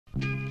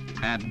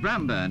At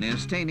Bramber near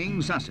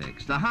Staining,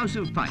 Sussex, the House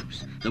of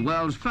Pipes, the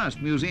world's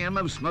first museum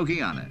of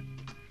Smokiana.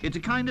 It's a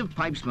kind of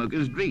pipe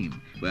smoker's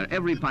dream, where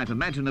every pipe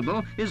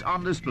imaginable is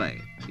on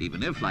display,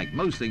 even if, like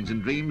most things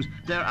in dreams,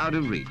 they're out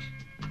of reach.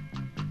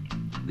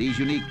 These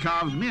unique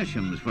carved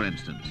Meerschaums, for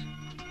instance.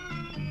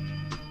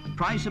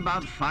 Price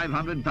about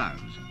 £500.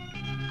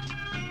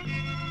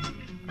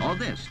 Or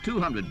this,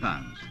 £200.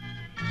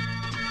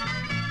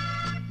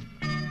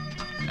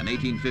 An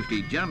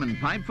 1850 German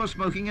pipe for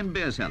smoking in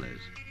beer cellars.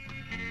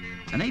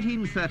 An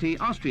 1830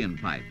 Austrian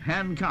pipe,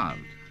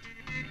 hand-carved.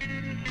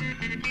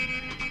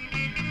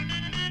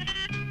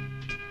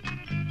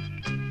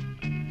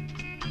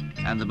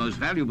 And the most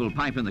valuable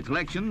pipe in the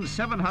collection,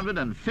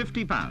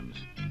 £750.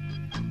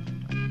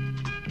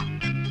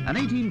 An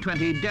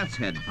 1820 Death's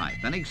Head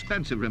pipe, an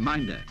expensive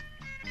reminder.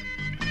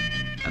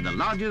 And the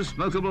largest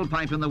smokable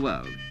pipe in the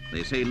world.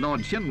 They say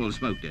Lord Shinwell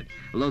smoked it,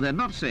 although they're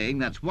not saying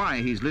that's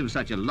why he's lived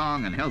such a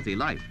long and healthy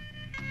life.